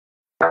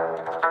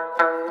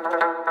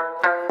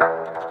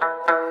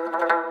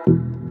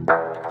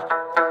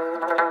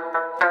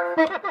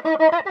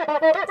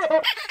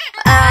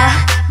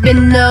I've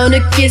been known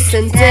to kiss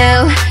and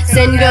tell,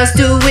 send girls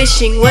to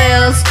wishing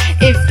wells.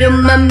 If you're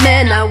my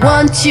man, I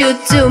want you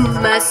to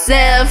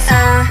myself.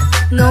 I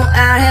know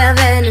I have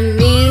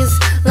enemies,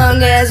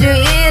 long as you're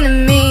into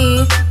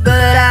me.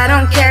 But I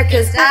don't care,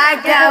 cause I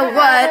got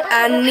what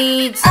I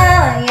need.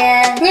 Oh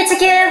yeah, need to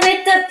get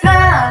with the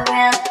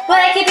program.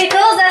 Why keep it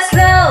close, I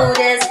slow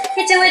this.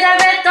 Hit you with a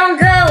red, don't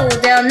go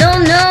down, no,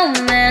 no,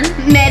 man.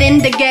 Met him,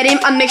 to get him,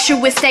 I make sure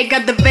we stay.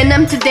 Got the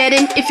venom to dead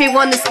him. If you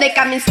wanna snake,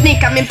 I mean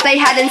sneak. I mean play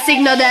hide and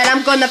seek. Know that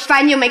I'm gonna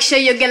find you, make sure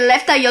you get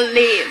left or you'll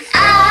leave.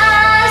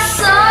 I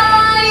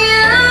saw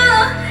you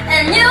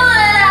and knew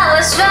what I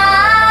was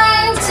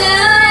trying to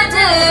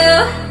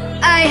do.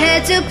 I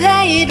had to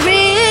play it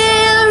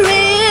real,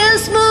 real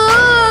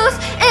smooth.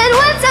 And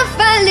once I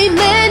finally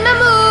made my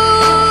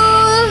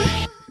move,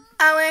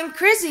 I went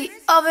crazy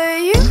over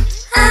you.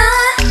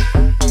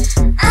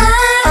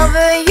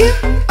 Over you,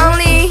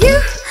 only you.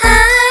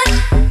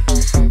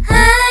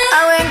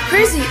 I went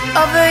crazy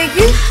over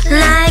you.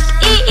 Like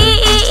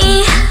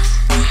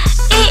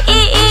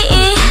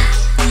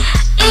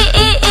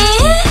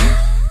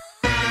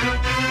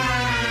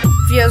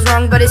Feels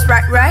wrong, but it's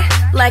right, right.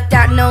 Like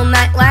that, no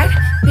nightlight.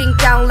 Pink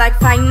down like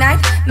fine night.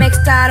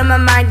 Makes out of my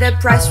mind, the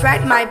price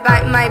right. My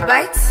bite, my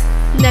bites.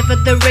 never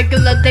the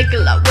regular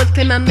digger. Would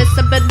claim I miss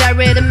it, but I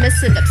really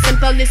miss it up.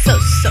 Simply so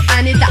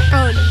I need that.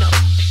 Oh no,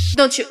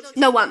 don't you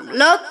know I'm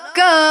loco?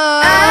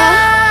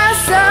 I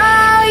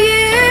saw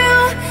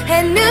you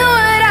and knew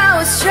what I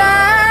was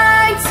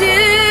trying to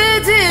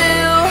do.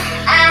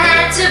 I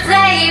had to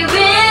play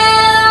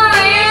real,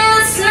 real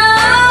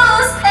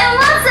smooth. And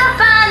once I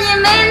finally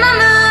made my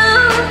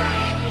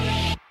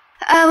move,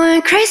 I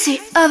went crazy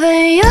over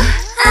you.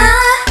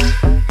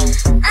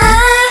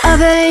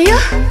 Over you,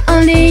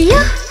 only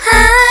you.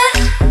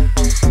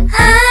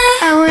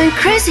 I went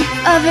crazy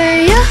over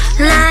you.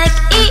 Like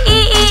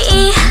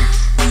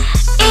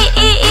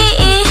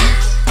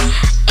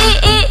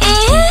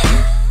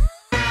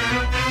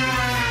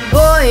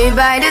Boy,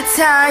 by the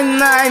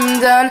time I'm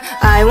done,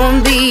 I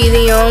won't be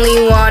the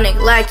only one. Act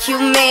like you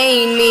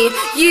made me,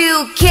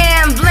 you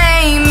can't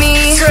blame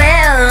me.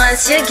 Swear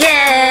once you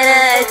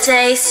get a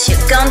taste, you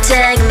gon'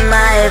 take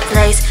my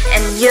place.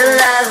 And you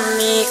love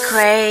me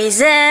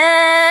crazy.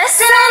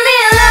 Sound the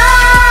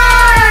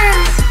alarm.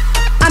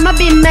 I'ma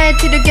be mad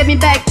till you get me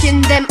back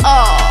in them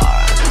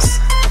arms.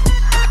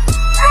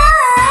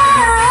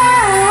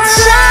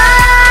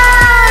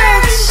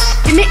 Charge.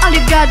 Give me all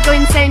you got, go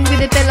insane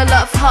with it, tell a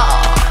love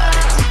heart.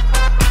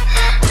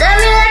 Love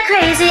me like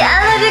crazy, I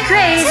love you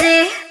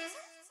crazy.